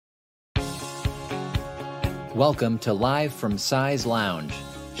Welcome to Live from Cy's Lounge,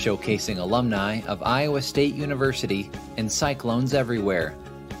 showcasing alumni of Iowa State University and Cyclones everywhere,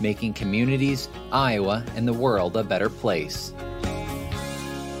 making communities, Iowa, and the world a better place.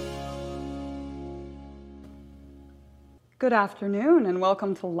 Good afternoon and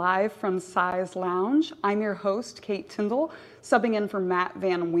welcome to Live from Cy's Lounge. I'm your host, Kate Tyndall, subbing in for Matt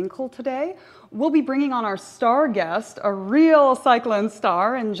Van Winkle today. We'll be bringing on our star guest, a real Cyclone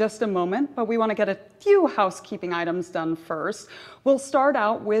star, in just a moment, but we want to get a few housekeeping items done first. We'll start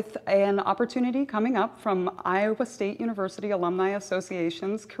out with an opportunity coming up from Iowa State University Alumni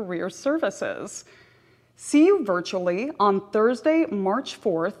Association's Career Services. See you virtually on Thursday, March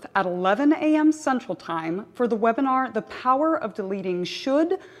 4th at 11 a.m. Central Time for the webinar, The Power of Deleting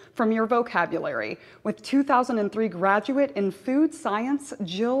Should from Your Vocabulary, with 2003 graduate in food science,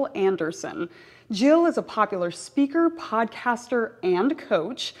 Jill Anderson. Jill is a popular speaker, podcaster, and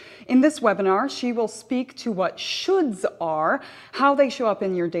coach. In this webinar, she will speak to what shoulds are, how they show up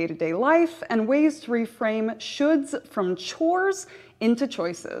in your day-to-day life, and ways to reframe shoulds from chores into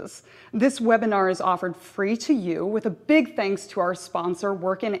choices. This webinar is offered free to you with a big thanks to our sponsor,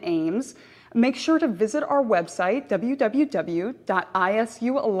 Work in Ames. Make sure to visit our website,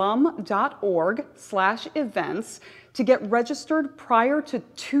 www.isualum.org/events, to get registered prior to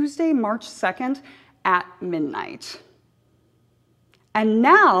Tuesday, March 2nd at midnight. And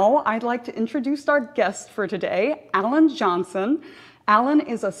now I'd like to introduce our guest for today, Alan Johnson. Alan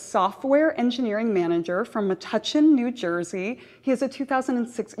is a software engineering manager from Metuchen, New Jersey. He is a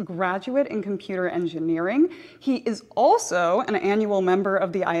 2006 graduate in computer engineering. He is also an annual member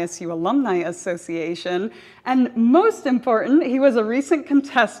of the ISU Alumni Association. And most important, he was a recent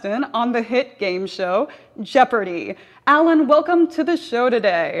contestant on the hit game show, Jeopardy! Alan, welcome to the show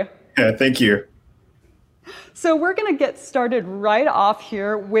today. Yeah, thank you. So we're going to get started right off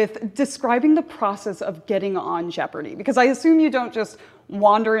here with describing the process of getting on Jeopardy! Because I assume you don't just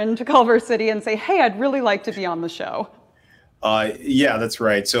wander into Culver City and say, hey, I'd really like to be on the show. Yeah, that's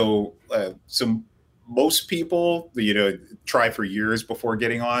right. So most people, try for years before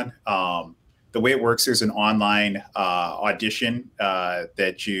getting on. The way it works, there's an online audition an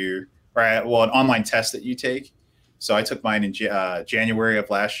online test that you take. So I took mine in January of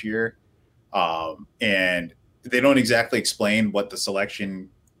last year. And they don't exactly explain what the selection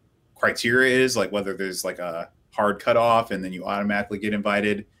criteria is, like whether there's like a hard cutoff and then you automatically get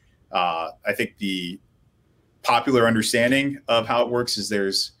invited. I think the popular understanding of how it works is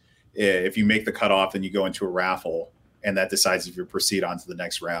if you make the cutoff, then you go into a raffle and that decides if you proceed on to the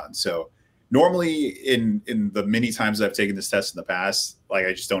next round. So normally in the many times I've taken this test in the past, like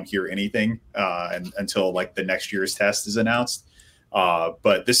I just don't hear anything until like the next year's test is announced.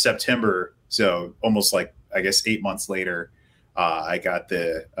 But this September, so almost like, I guess, 8 months later, I got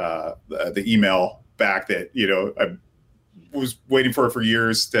the email back that, I was waiting for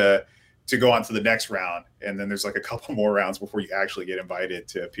years to go on to the next round. And then there's like a couple more rounds before you actually get invited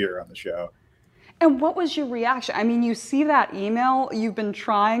to appear on the show. And what was your reaction? I mean, you see that email, you've been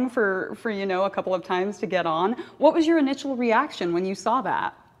trying for a couple of times to get on. What was your initial reaction when you saw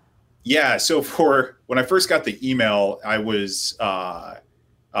that? Yeah, so when I first got the email, I was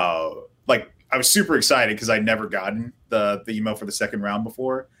I was super excited because I'd never gotten the email for the second round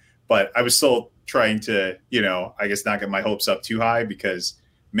before, but I was still trying to, I guess not get my hopes up too high because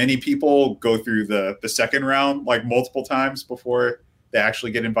many people go through the second round like multiple times before they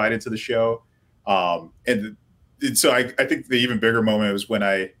actually get invited to the show. And so I think the even bigger moment was when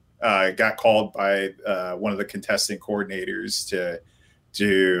I got called by one of the contestant coordinators to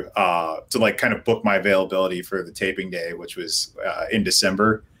like kind of book my availability for the taping day, which was in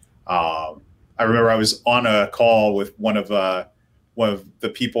December. I remember I was on a call with one of the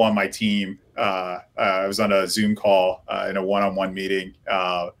people on my team. I was on a Zoom call in a one-on-one meeting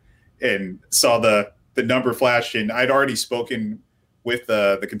and saw the number flash, and I'd already spoken with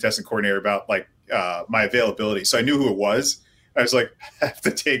the contestant coordinator about like my availability, so I knew who it was. I was like, I have to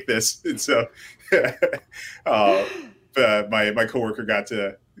take this, and so my coworker got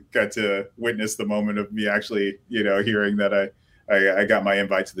to witness the moment of me actually, hearing that I got my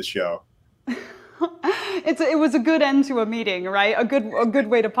invite to the show. It was a good end to a meeting, right? A good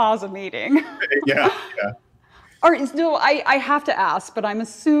way to pause a meeting. Yeah. All right, so I have to ask, but I'm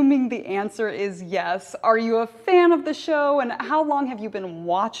assuming the answer is yes. Are you a fan of the show, and how long have you been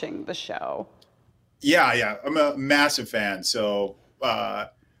watching the show? Yeah, I'm a massive fan. So, my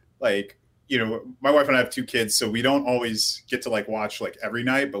wife and I have two kids, so we don't always get to like watch like every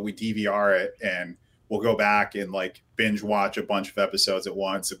night, but we DVR it and we'll go back and like binge watch a bunch of episodes at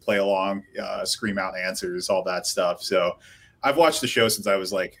once and play along, scream out answers, all that stuff. So I've watched the show since I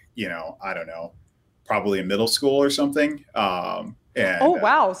was like, I don't know, probably in middle school or something. Oh,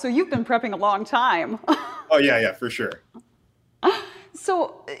 wow. So you've been prepping a long time. Oh, yeah, for sure.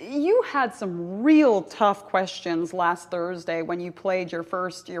 So you had some real tough questions last Thursday when you played your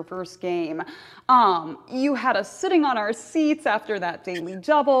first game. You had us sitting on our seats after that daily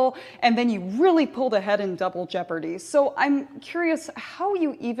double, and then you really pulled ahead in Double Jeopardy. So I'm curious how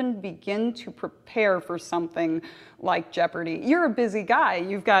you even begin to prepare for something like Jeopardy. You're a busy guy.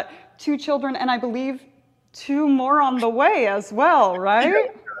 You've got 2 children, and I believe 2 more on the way as well, right?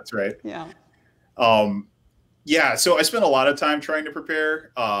 Yeah, that's right. Yeah. Yeah, so I spent a lot of time trying to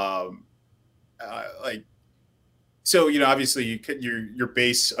prepare. So obviously, your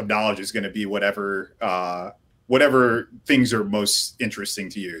base of knowledge is going to be whatever things are most interesting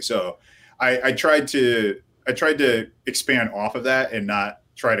to you. So I tried to expand off of that and not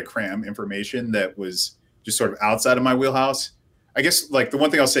try to cram information that was just sort of outside of my wheelhouse. I guess like the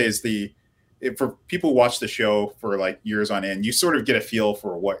one thing I'll say is for people who watch the show for like years on end, you sort of get a feel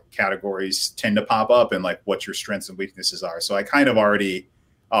for what categories tend to pop up and like what your strengths and weaknesses are. So I kind of already,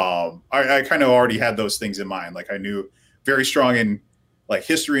 had those things in mind. Like I knew very strong in like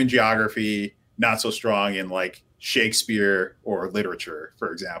history and geography, not so strong in like Shakespeare or literature,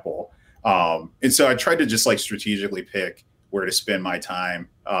 for example. And so I tried to just like strategically pick where to spend my time,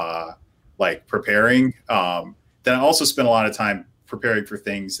 like preparing. Then I also spent a lot of time preparing for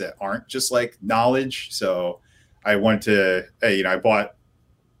things that aren't just like knowledge. So I went to, I bought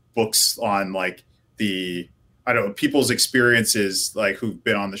books on like people's experiences, like who've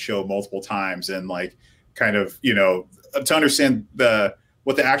been on the show multiple times and like kind of, to understand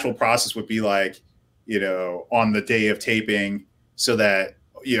what the actual process would be like, on the day of taping so that,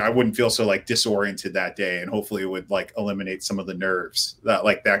 I wouldn't feel so like disoriented that day, and hopefully it would like eliminate some of the nerves,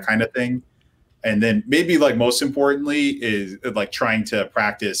 that kind of thing. And then maybe like most importantly is like trying to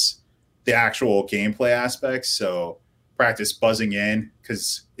practice the actual gameplay aspects. So practice buzzing in,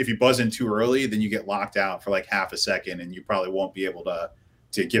 because if you buzz in too early, then you get locked out for like half a second and you probably won't be able to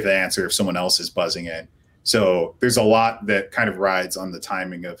give the answer if someone else is buzzing in. So there's a lot that kind of rides on the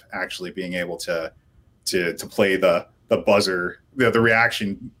timing of actually being able to play the buzzer, the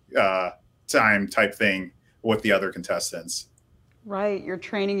reaction time type thing with the other contestants. Right, you're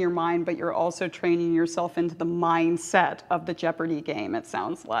training your mind, but you're also training yourself into the mindset of the Jeopardy game, it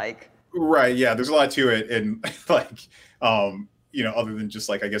sounds like. Right, yeah, there's a lot to it, and like, other than just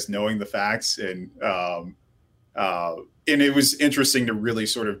like, I guess, knowing the facts, and it was interesting to really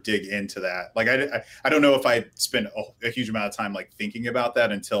sort of dig into that. Like, I don't know if I spent a huge amount of time like thinking about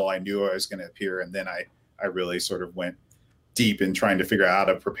that until I knew I was going to appear, and then I really sort of went deep in trying to figure out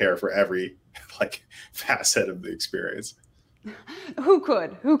how to prepare for every like facet of the experience. Who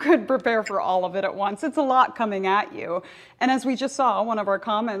could prepare for all of it at once? It's a lot coming at you. And as we just saw, one of our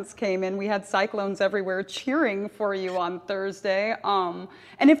comments came in. We had Cyclones everywhere cheering for you on Thursday. And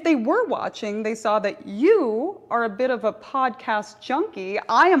if they were watching, they saw that you are a bit of a podcast junkie.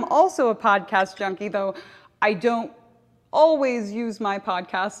 I am also a podcast junkie, though I don't always use my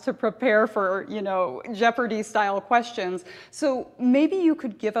podcast to prepare for, Jeopardy style questions. So maybe you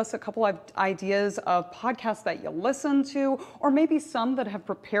could give us a couple of ideas of podcasts that you listen to, or maybe some that have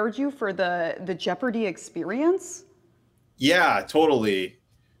prepared you for the Jeopardy experience. Yeah, totally.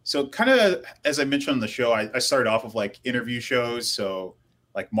 So kind of, as I mentioned on the show, I started off with like interview shows. So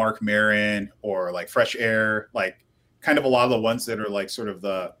like Mark Maron or like Fresh Air, like kind of a lot of the ones that are like sort of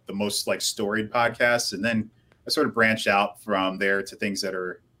the most like storied podcasts. And then I sort of branched out from there to things that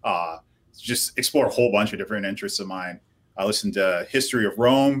are just explore a whole bunch of different interests of mine. I listened to History of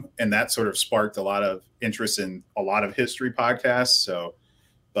Rome, and that sort of sparked a lot of interest in a lot of history podcasts. So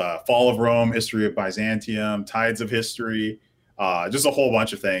the Fall of Rome, History of Byzantium, Tides of History, just a whole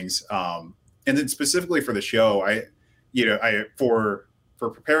bunch of things. And then specifically for the show, for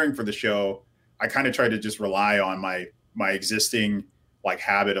preparing for the show, I kind of tried to just rely on my existing like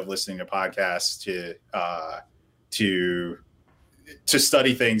habit of listening to podcasts to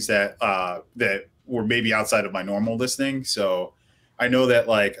study things that were maybe outside of my normal listening. So I know that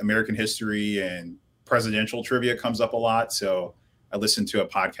like American history and presidential trivia comes up a lot. So I listened to a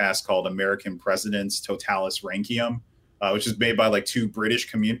podcast called American Presidents Totalis Rankium, which is made by like 2 British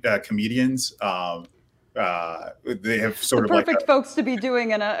comedians. They have sort of perfect folks to be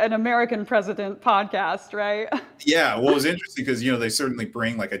doing an American president podcast, right? Yeah, well, it was interesting because they certainly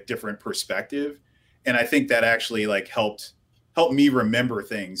bring like a different perspective, and I think that actually like helped me remember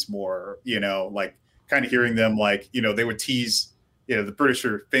things more. Like kind of hearing them, like they would tease. The British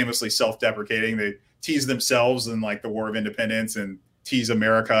are famously self-deprecating. They tease themselves in like the War of Independence and tease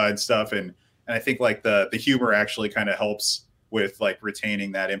America and stuff, and I think like the humor actually kind of helps with like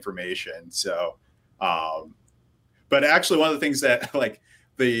retaining that information. So. But actually, one of the things that like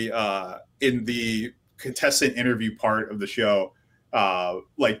in the contestant interview part of the show,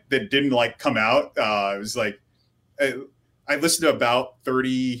 like that didn't like come out. It was like I listened to about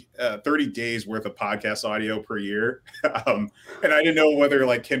 30 days worth of podcast audio per year, and I didn't know whether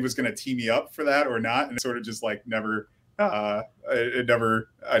like Ken was going to tee me up for that or not, and sort of just like never. I never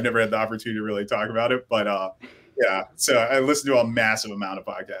had the opportunity to really talk about it, but yeah. So I listened to a massive amount of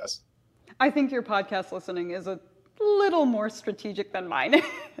podcasts. I think your podcast listening is a little more strategic than mine.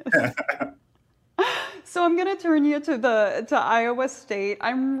 So I'm going to turn you to Iowa State.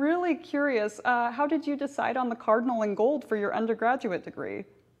 I'm really curious. How did you decide on the Cardinal and Gold for your undergraduate degree?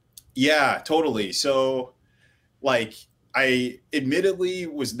 Yeah, totally. So, like, I admittedly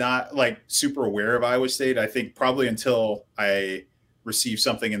was not like super aware of Iowa State. I think probably until I received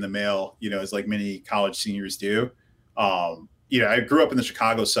something in the mail, as like many college seniors do. I grew up in the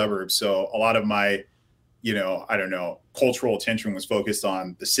Chicago suburbs, so a lot of my I don't know, cultural attention was focused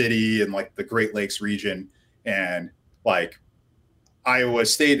on the city and like the Great Lakes region, and like Iowa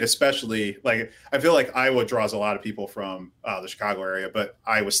State, especially. Like, I feel like Iowa draws a lot of people from the Chicago area, but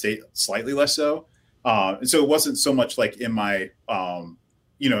Iowa State slightly less so. And so it wasn't so much like in my,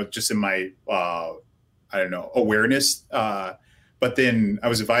 just in my, I don't know, awareness. But then I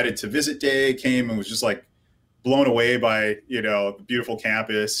was invited to visit day, came and was just like blown away by, the beautiful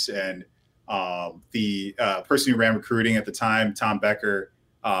campus, and the person who ran recruiting at the time, Tom Becker,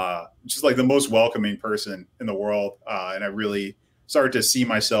 just like the most welcoming person in the world. And I really started to see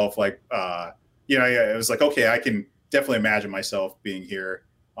myself like, I was like, okay, I can definitely imagine myself being here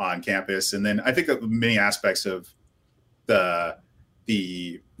on campus. And then I think that many aspects of the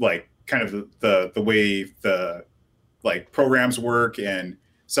like kind of the way the like programs work and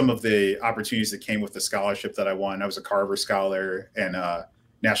some of the opportunities that came with the scholarship that I won. I was a Carver Scholar and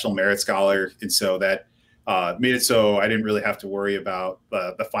National Merit Scholar. And so that made it so I didn't really have to worry about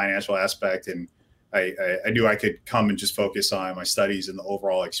the financial aspect. And I knew I could come and just focus on my studies and the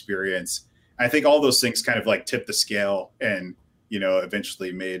overall experience. I think all those things kind of like tipped the scale and,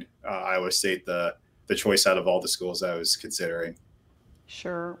 eventually made Iowa State the choice out of all the schools I was considering.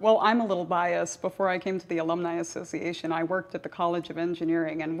 Sure. Well, I'm a little biased. Before I came to the Alumni Association, I worked at the College of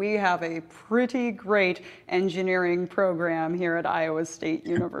Engineering, and we have a pretty great engineering program here at Iowa State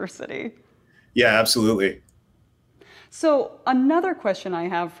University. Yeah, absolutely. So another question I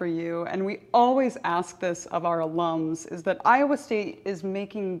have for you, and we always ask this of our alums, is that Iowa Staters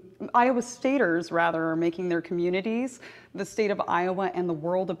are making their communities, the state of Iowa, and the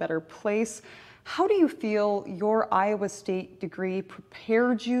world a better place. How do you feel your Iowa State degree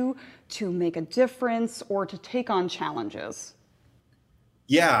prepared you to make a difference or to take on challenges?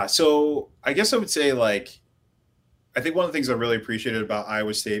 Yeah, so I guess I would say, like, I think one of the things I really appreciated about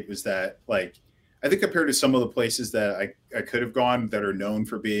Iowa State was that, like, I think compared to some of the places that I could have gone that are known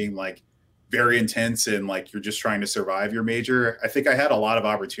for being like very intense and like you're just trying to survive your major, I think I had a lot of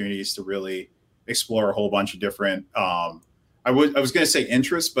opportunities to really explore a whole bunch of different, I was going to say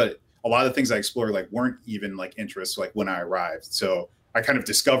interests, but a lot of the things I explored like weren't even like interests like when I arrived. So I kind of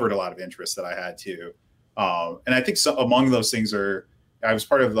discovered a lot of interests that I had too. And I think among those things I was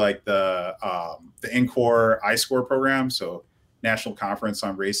part of like the NCORE iScore program. So National Conference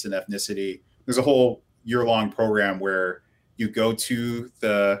on Race and Ethnicity. There's a whole year-long program where you go to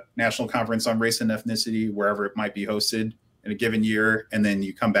the National Conference on Race and Ethnicity, wherever it might be hosted in a given year, and then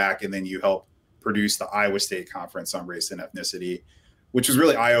you come back and then you help produce the Iowa State Conference on Race and Ethnicity, which was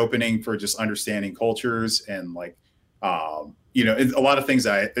really eye-opening for just understanding cultures and like, a lot of things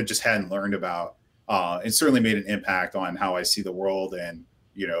I just hadn't learned about. It certainly made an impact on how I see the world and,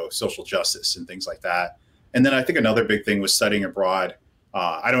 social justice and things like that. And then I think another big thing was studying abroad.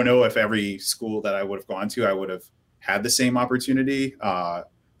 I don't know if every school that I would have gone to, I would have had the same opportunity. But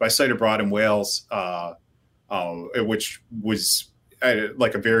I studied abroad in Wales, which was it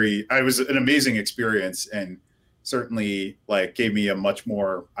was an amazing experience and certainly like gave me a much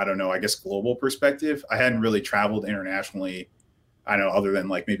more, I don't know, I guess global perspective. I hadn't really traveled internationally, I don't know, other than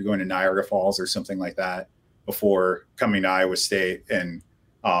like maybe going to Niagara Falls or something like that before coming to Iowa State. And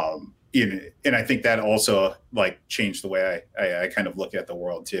I think that also like changed the way I kind of look at the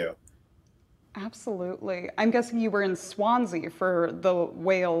world too. Absolutely. I'm guessing you were in Swansea for the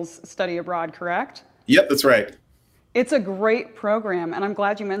Wales study abroad, correct? Yep, that's right. It's a great program, and I'm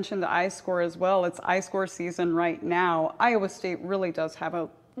glad you mentioned the iScore as well. It's iScore season right now. Iowa State really does have a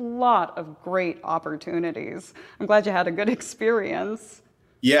lot of great opportunities. I'm glad you had a good experience.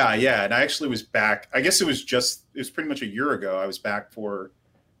 Yeah. And I actually was back. I guess it was pretty much a year ago. I was back for,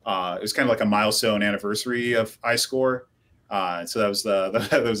 it was kind of like a milestone anniversary of iScore. So that was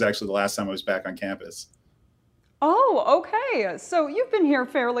that was actually the last time I was back on campus. Oh, okay. So you've been here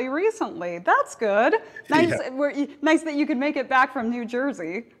fairly recently. That's good. Nice, Yeah. nice that you could make it back from New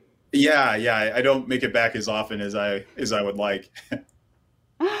Jersey. Yeah, yeah. I don't make it back as often as I would like.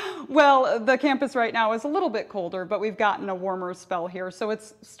 Well, the campus right now is a little bit colder, but we've gotten a warmer spell here, so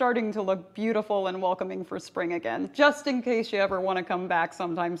it's starting to look beautiful and welcoming for spring again, just in case you ever want to come back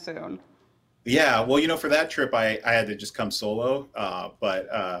sometime soon. Yeah, well, for that trip, I had to just come solo. But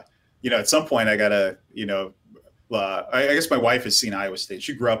at some point, I gotta, I guess my wife has seen Iowa State.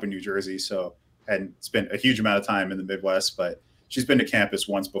 She grew up in New Jersey, so hadn't spent a huge amount of time in the Midwest, but she's been to campus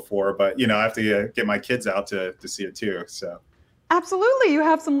once before. But I have to get my kids out to see it too. So Absolutely, you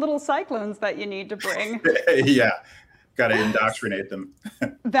have some little cyclones that you need to bring. yeah, got to indoctrinate them.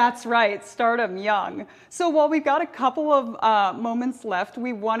 That's right, start them young. So while we've got a couple of moments left,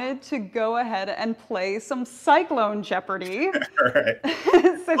 we wanted to go ahead and play some Cyclone Jeopardy. All right.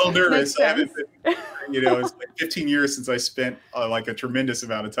 So, A little nervous. makes I haven't sense. been, it's like 15 years since I spent like a tremendous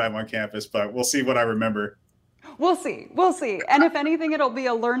amount of time on campus, but we'll see what I remember. We'll see. We'll see. And if anything, it'll be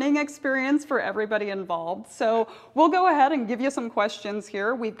a learning experience for everybody involved. So we'll go ahead and give you some questions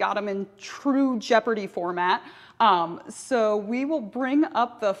here. We've got them in true Jeopardy format. So we will bring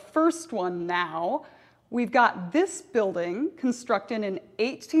up the first one now. We've got this building constructed in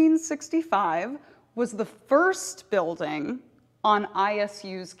 1865 was the first building on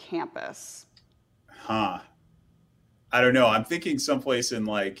ISU's campus. Huh. I don't know. I'm thinking someplace in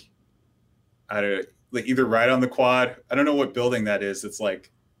like either right on the quad. I don't know what building that is. It's like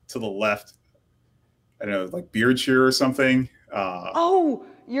to the left. I don't know, like Beardshire or something. Oh,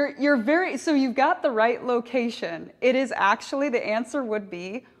 you're very, so you've got the right location. It is actually, the answer would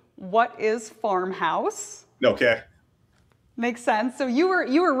be, what is farmhouse? Okay. Makes sense. So you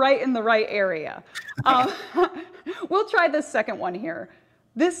were right in the right area. We'll try this second one here.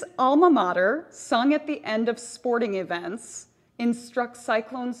 This alma mater, sung at the end of sporting events, instructs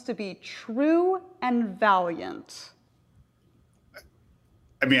Cyclones to be true and valiant.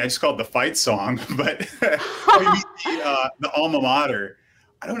 I mean, I just called it the fight song, but the alma mater.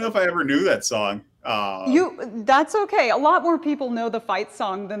 I don't know if I ever knew that song. That's okay. A lot more people know the fight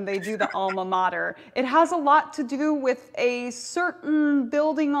song than they do the alma mater. It has a lot to do with a certain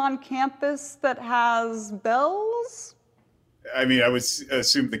building on campus that has bells. I mean, I would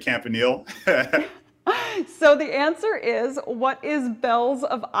assume the Campanile. So the answer is, what is Bells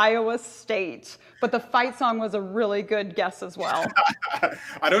of Iowa State? But the fight song was a really good guess as well.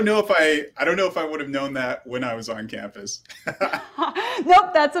 I don't know if I would have known that when I was on campus.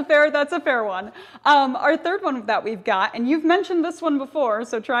 Nope, that's a fair one. Our third one that we've got, and you've mentioned this one before,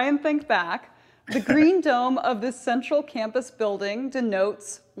 so try and think back. The green dome of this central campus building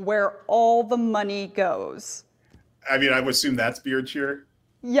denotes where all the money goes. I mean, I would assume that's Beardshire.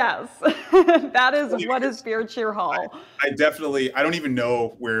 Yes, that is what is Beardshire Hall. I don't even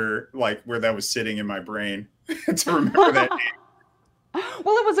know where that was sitting in my brain to remember that name.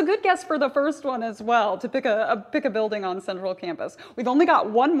 Well, it was a good guess for the first one as well, to pick a building on Central Campus. We've only got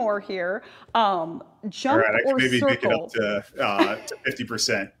one more here. Jump All right, I can or maybe circle. pick it up to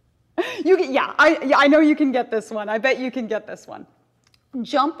 50%. I know you can get this one. I bet you can get this one.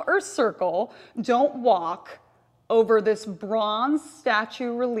 Jump or circle, don't walk over this bronze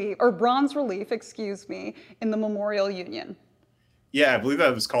relief, excuse me, in the Memorial Union. Yeah, I believe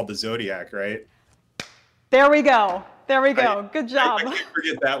that was called the Zodiac, right? There we go. Good job. I can't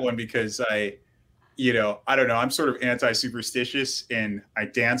forget that one because I don't know. I'm sort of anti-superstitious, and I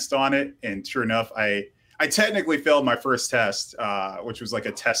danced on it, and sure enough, I technically failed my first test, which was like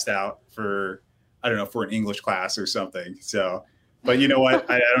a test out for, I don't know, for an English class or something. So, but you know what?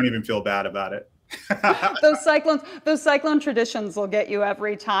 I don't even feel bad about it. Those cyclone traditions will get you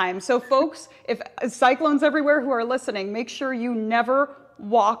every time. So folks, if cyclones everywhere who are listening, make sure you never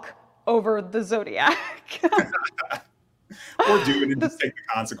walk over the Zodiac. Or do it and just take the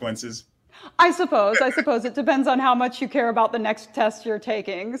consequences. I suppose it depends on how much you care about the next test you're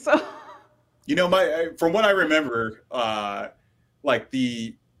taking. So, from what I remember, like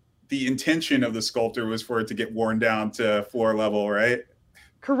the intention of the sculptor was for it to get worn down to floor level, right?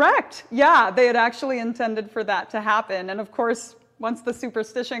 correct. Yeah, they had actually intended for that to happen. And of course, once the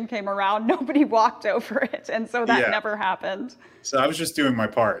superstition came around, nobody walked over it. And so that never happened. So I was just doing my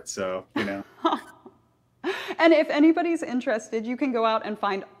part. So, And if anybody's interested, you can go out and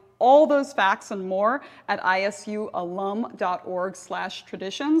find all those facts and more at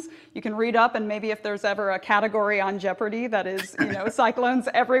isualum.org/traditions. You can read up, and maybe if there's ever a category on Jeopardy that is, cyclones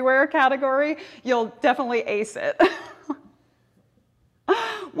everywhere category, you'll definitely ace it.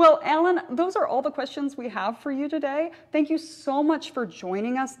 Well, Alan, those are all the questions we have for you today. Thank you so much for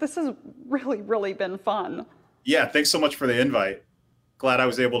joining us. This has really been fun. Yeah, thanks so much for the invite. Glad I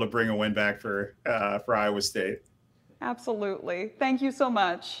was able to bring a win back for Iowa State. Absolutely. Thank you so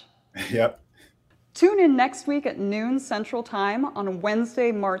much. Yep. Tune in next week at noon Central Time on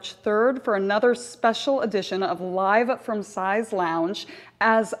Wednesday, March 3rd for another special edition of Live from Size Lounge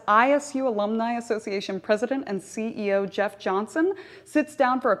as ISU Alumni Association President and CEO Jeff Johnson sits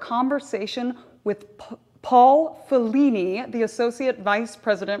down for a conversation with Paul Fellini, the Associate Vice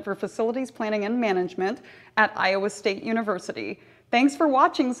President for Facilities Planning and Management at Iowa State University. Thanks for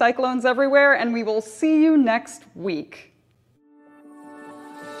watching Cyclones Everywhere, and we will see you next week.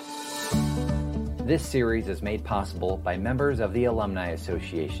 This series is made possible by members of the Alumni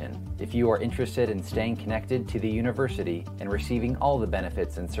Association. If you are interested in staying connected to the university and receiving all the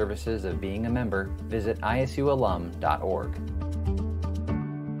benefits and services of being a member, visit isualum.org.